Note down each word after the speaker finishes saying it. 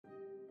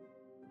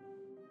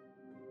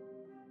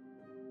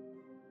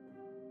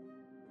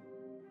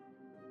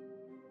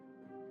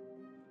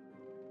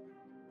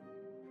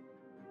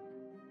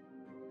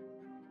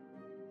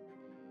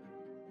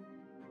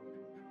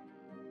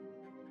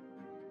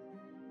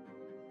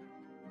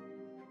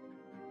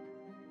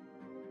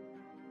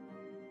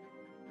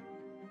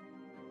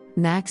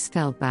Max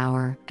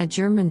Feldbauer, a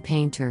German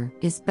painter,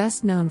 is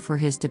best known for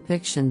his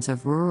depictions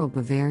of rural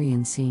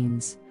Bavarian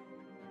scenes.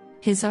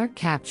 His art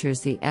captures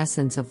the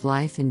essence of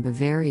life in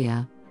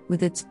Bavaria,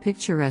 with its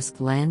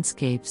picturesque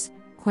landscapes,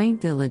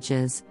 quaint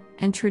villages,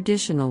 and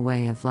traditional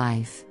way of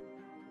life.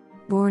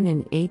 Born in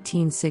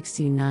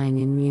 1869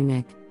 in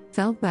Munich,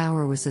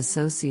 Feldbauer was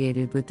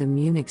associated with the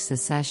Munich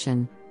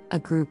Secession, a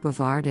group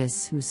of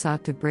artists who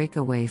sought to break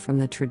away from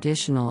the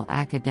traditional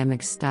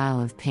academic style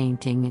of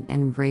painting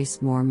and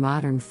embrace more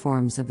modern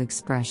forms of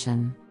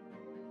expression.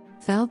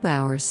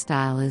 Feldbauer's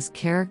style is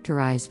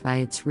characterized by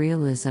its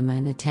realism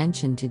and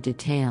attention to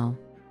detail.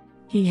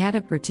 He had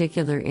a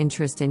particular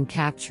interest in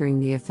capturing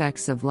the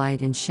effects of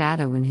light and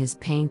shadow in his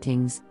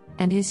paintings,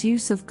 and his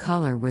use of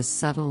color was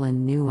subtle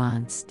and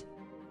nuanced.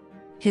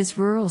 His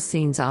rural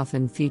scenes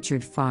often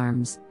featured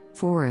farms,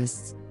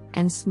 forests,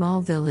 and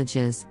small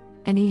villages,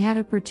 and he had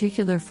a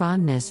particular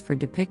fondness for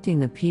depicting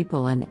the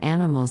people and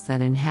animals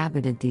that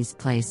inhabited these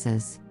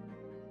places.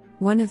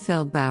 One of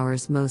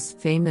Feldbauer's most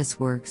famous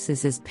works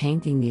is his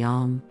painting The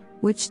Alm,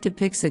 which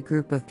depicts a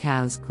group of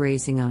cows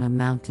grazing on a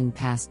mountain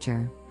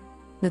pasture.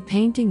 The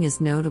painting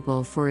is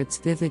notable for its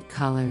vivid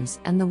colors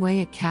and the way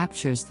it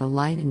captures the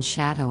light and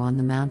shadow on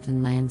the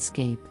mountain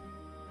landscape.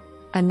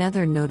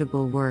 Another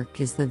notable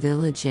work is The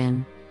Village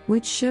Inn,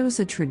 which shows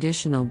a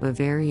traditional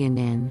Bavarian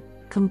inn,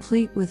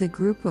 complete with a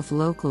group of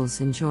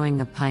locals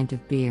enjoying a pint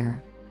of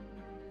beer.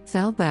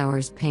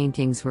 Feldbauer's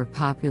paintings were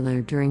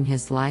popular during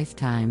his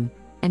lifetime,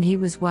 and he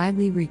was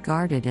widely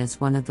regarded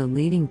as one of the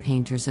leading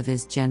painters of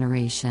his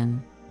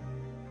generation.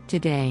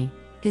 Today,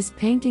 his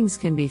paintings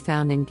can be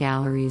found in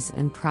galleries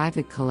and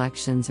private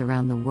collections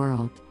around the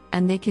world,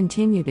 and they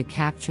continue to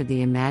capture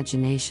the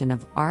imagination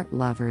of art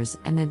lovers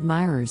and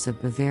admirers of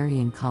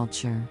Bavarian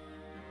culture.